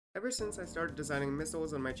Ever since I started designing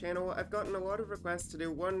missiles on my channel, I've gotten a lot of requests to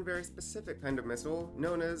do one very specific kind of missile,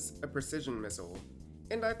 known as a precision missile.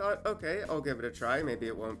 And I thought, okay, I'll give it a try, maybe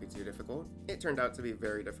it won't be too difficult. It turned out to be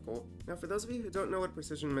very difficult. Now for those of you who don't know what a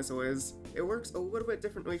precision missile is, it works a little bit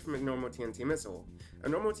differently from a normal TNT missile. A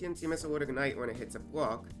normal TNT missile would ignite when it hits a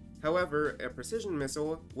block. However, a precision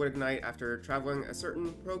missile would ignite after traveling a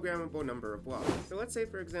certain programmable number of blocks. So let's say,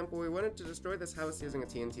 for example, we wanted to destroy this house using a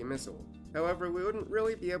TNT missile. However, we wouldn't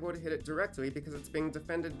really be able to hit it directly because it's being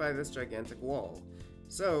defended by this gigantic wall.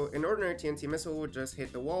 So, an ordinary TNT missile would just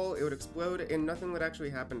hit the wall, it would explode, and nothing would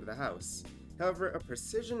actually happen to the house. However, a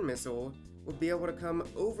precision missile would be able to come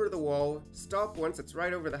over the wall, stop once it's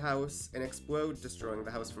right over the house, and explode, destroying the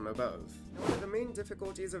house from above. Now, one of the main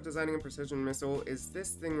difficulties of designing a precision missile is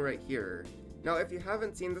this thing right here. Now, if you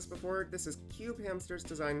haven't seen this before, this is Cubehamster's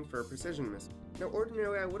design for a precision missile. Now,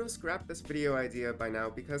 ordinarily, I would have scrapped this video idea by now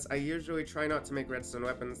because I usually try not to make redstone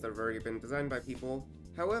weapons that have already been designed by people.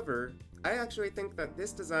 However, I actually think that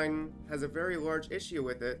this design has a very large issue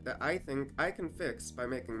with it that I think I can fix by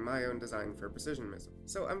making my own design for a precision missile.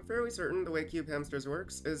 So I'm fairly certain the way Cubehamsters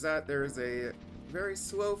works is that there is a very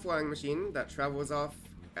slow flying machine that travels off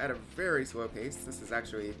at a very slow pace. This is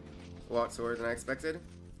actually a lot slower than I expected.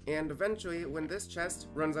 And eventually, when this chest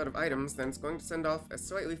runs out of items, then it's going to send off a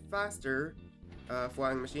slightly faster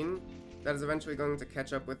flying machine that is eventually going to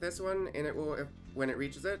catch up with this one, and it will, when it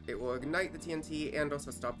reaches it, it will ignite the TNT and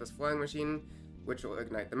also stop this flying machine, which will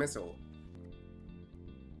ignite the missile.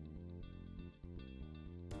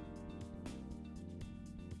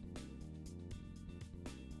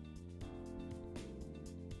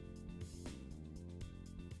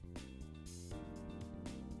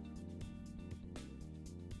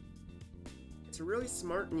 It's a really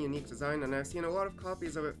smart and unique design, and I've seen a lot of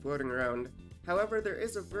copies of it floating around. However, there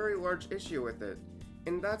is a very large issue with it,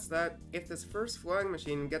 and that's that if this first flying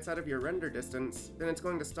machine gets out of your render distance, then it's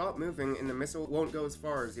going to stop moving and the missile won't go as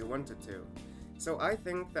far as you want it to. So I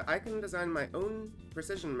think that I can design my own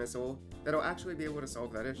precision missile that'll actually be able to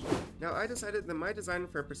solve that issue. Now, I decided that my design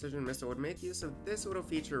for a precision missile would make use of this little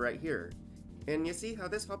feature right here. And you see how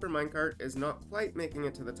this hopper minecart is not quite making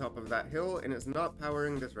it to the top of that hill and is not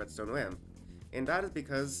powering this redstone lamp. And that is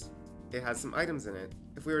because it has some items in it.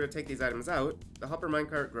 If we were to take these items out, the hopper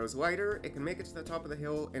minecart grows lighter, it can make it to the top of the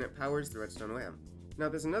hill, and it powers the redstone lamp. Now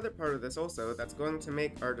there's another part of this also that's going to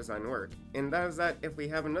make our design work, and that is that if we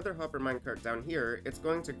have another hopper minecart down here, it's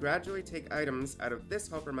going to gradually take items out of this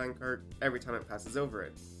hopper minecart every time it passes over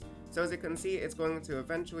it. So as you can see, it's going to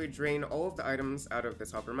eventually drain all of the items out of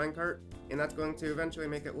this hopper minecart, and that's going to eventually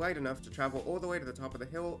make it light enough to travel all the way to the top of the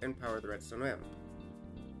hill and power the redstone lamp.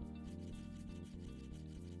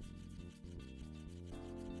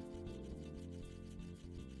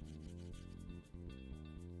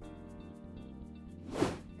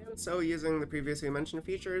 So using the previously mentioned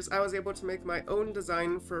features, I was able to make my own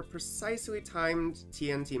design for a precisely timed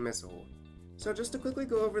TNT missile. So just to quickly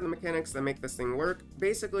go over the mechanics that make this thing work,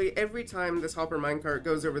 basically every time this hopper minecart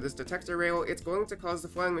goes over this detector rail, it's going to cause the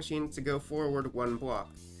flying machine to go forward one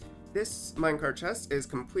block. This minecart chest is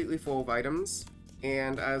completely full of items,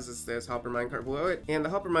 and as is this hopper minecart below it, and the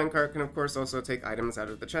hopper minecart can of course also take items out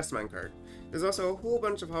of the chest minecart. There's also a whole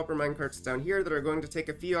bunch of hopper minecarts down here that are going to take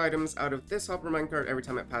a few items out of this hopper minecart every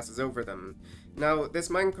time it passes over them. Now, this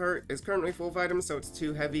minecart is currently full of items, so it's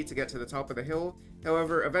too heavy to get to the top of the hill.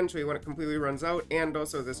 However, eventually when it completely runs out, and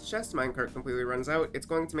also this chest minecart completely runs out, it's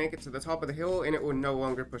going to make it to the top of the hill and it will no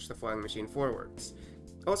longer push the flying machine forwards.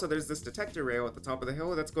 Also, there's this detector rail at the top of the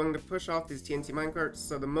hill that's going to push off these TNT minecarts,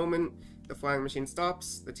 so the moment the flying machine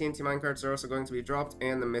stops, the TNT minecarts are also going to be dropped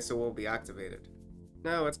and the missile will be activated.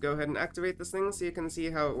 Now let's go ahead and activate this thing so you can see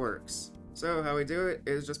how it works. So how we do it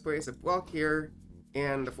is just place a block here,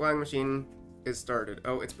 and the flying machine is started.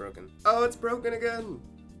 Oh, it's broken. Oh, it's broken again!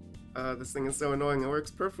 This thing is so annoying. It works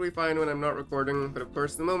perfectly fine when I'm not recording, but of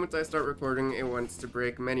course the moment I start recording, it wants to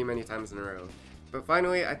break many times in a row. But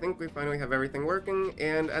finally, I think we finally have everything working,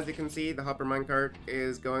 and as you can see, the hopper minecart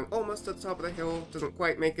is going almost to the top of the hill, doesn't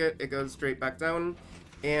quite make it, it goes straight back down,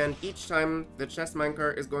 and each time the chest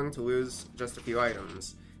minecart is going to lose just a few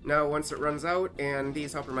items. Now, once it runs out and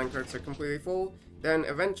these hopper minecarts are completely full, then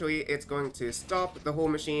eventually it's going to stop the whole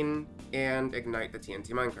machine and ignite the TNT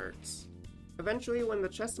minecarts. Eventually, when the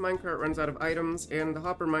chest minecart runs out of items and the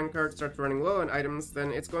hopper minecart starts running low on items,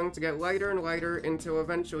 then it's going to get lighter and lighter until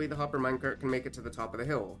eventually the hopper minecart can make it to the top of the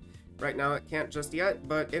hill. Right now it can't just yet,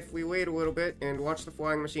 but if we wait a little bit and watch the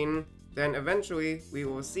flying machine, then eventually we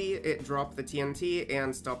will see it drop the TNT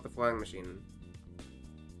and stop the flying machine.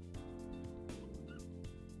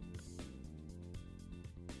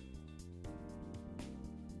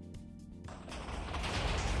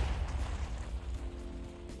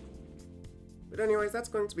 But anyways, that's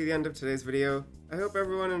going to be the end of today's video. I hope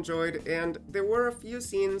everyone enjoyed, and there were a few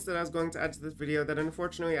scenes that I was going to add to this video that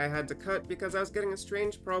unfortunately I had to cut because I was getting a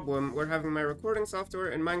strange problem where having my recording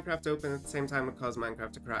software and Minecraft open at the same time would cause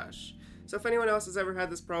Minecraft to crash. So if anyone else has ever had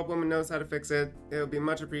this problem and knows how to fix it, it would be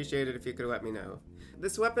much appreciated if you could let me know.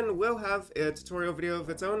 This weapon will have a tutorial video of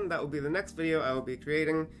its own. That will be the next video I will be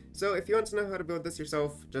creating, so if you want to know how to build this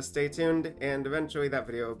yourself, just stay tuned and eventually that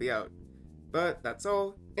video will be out. But that's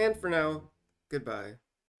all, and for now, goodbye.